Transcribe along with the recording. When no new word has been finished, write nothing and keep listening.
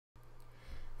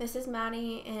This is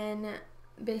Maddie, and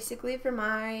basically for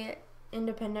my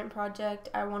independent project,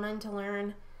 I wanted to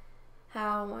learn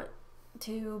how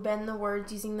to bend the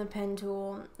words using the pen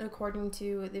tool according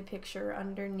to the picture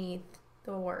underneath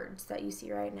the words that you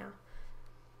see right now.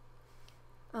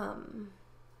 And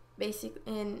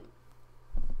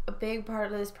a big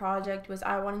part of this project was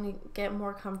I wanted to get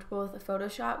more comfortable with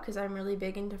Photoshop because I'm really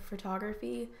big into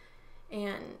photography.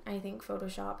 And I think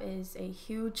Photoshop is a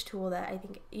huge tool that I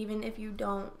think even if you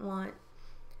don't want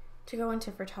to go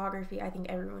into photography, I think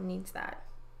everyone needs that,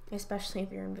 especially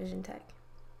if you're in vision tech.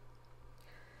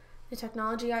 The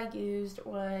technology I used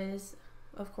was,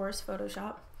 of course,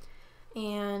 Photoshop.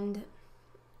 And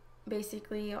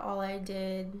basically all I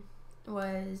did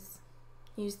was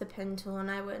use the pen tool, and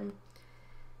I would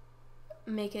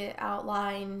make it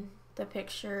outline the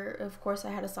picture. Of course,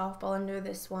 I had a softball under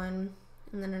this one.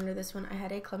 And then under this one, I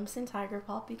had a Clemson Tiger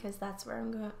Paw because that's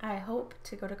where I hope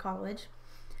to go to college.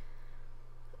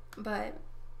 But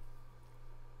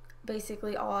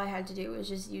basically all I had to do was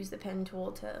just use the pen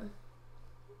tool to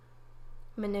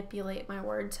manipulate my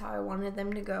words how I wanted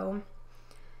them to go.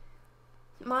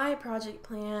 My project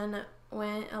plan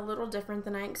went a little different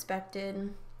than I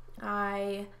expected.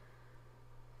 I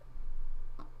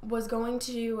was going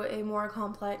to do a more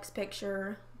complex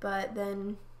picture, but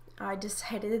then I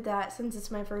decided that since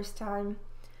it's my first time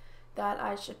that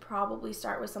I should probably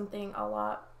start with something a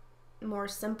lot more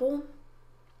simple.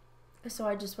 So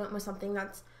I just went with something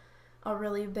that's a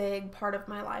really big part of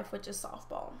my life, which is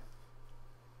softball.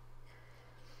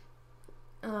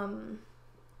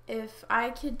 If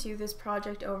I could do this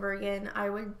project over again,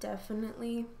 I would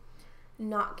definitely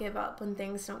not give up when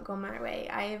things don't go my way.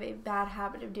 I have a bad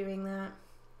habit of doing that.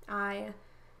 I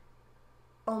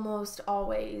almost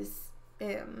always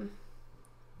am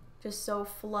just so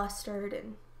flustered,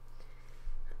 and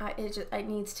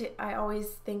I always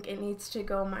think it needs to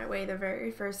go my way the very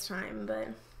first time, but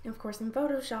of course in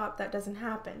Photoshop that doesn't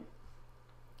happen.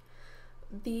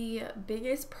 The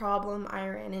biggest problem I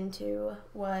ran into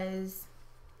was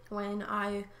when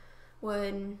I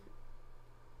would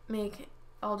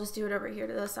I'll just do it over here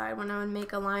to the side, when I would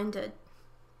make a line to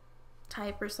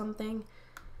type or something,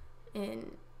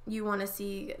 and you want to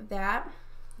see that,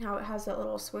 how it has that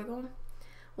little squiggle.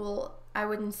 Well, I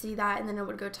wouldn't see that, and then it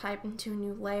would go type into a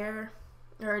new layer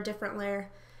or a different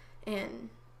layer, and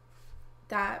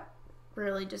that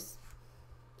really just,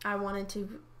 I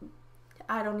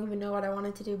don't even know what I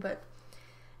wanted to do, but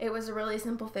it was a really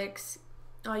simple fix.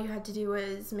 All you had to do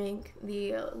was make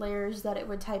the layers that it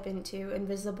would type into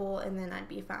invisible, and then I'd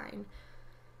be fine.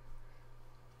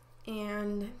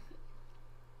 And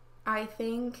I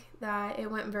think that it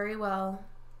went very well.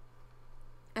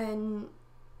 And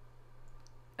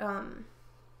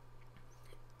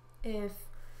if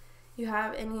you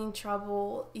have any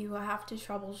trouble, you have to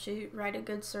troubleshoot, write a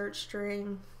good search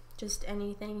string, just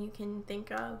anything you can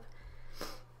think of.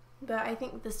 But I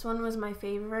think this one was my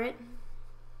favorite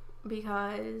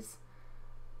because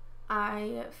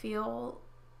I feel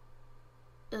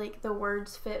like the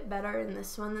words fit better in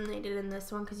this one than they did in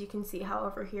this one, because you can see how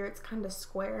over here it's kind of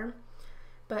square.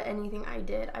 But anything I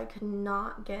did, I could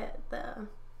not get the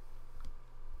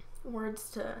words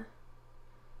to,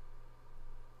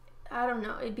 I don't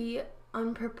know, it'd be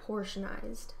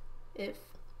unproportionized if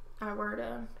I were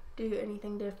to do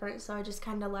anything different, so I just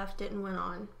kind of left it and went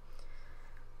on.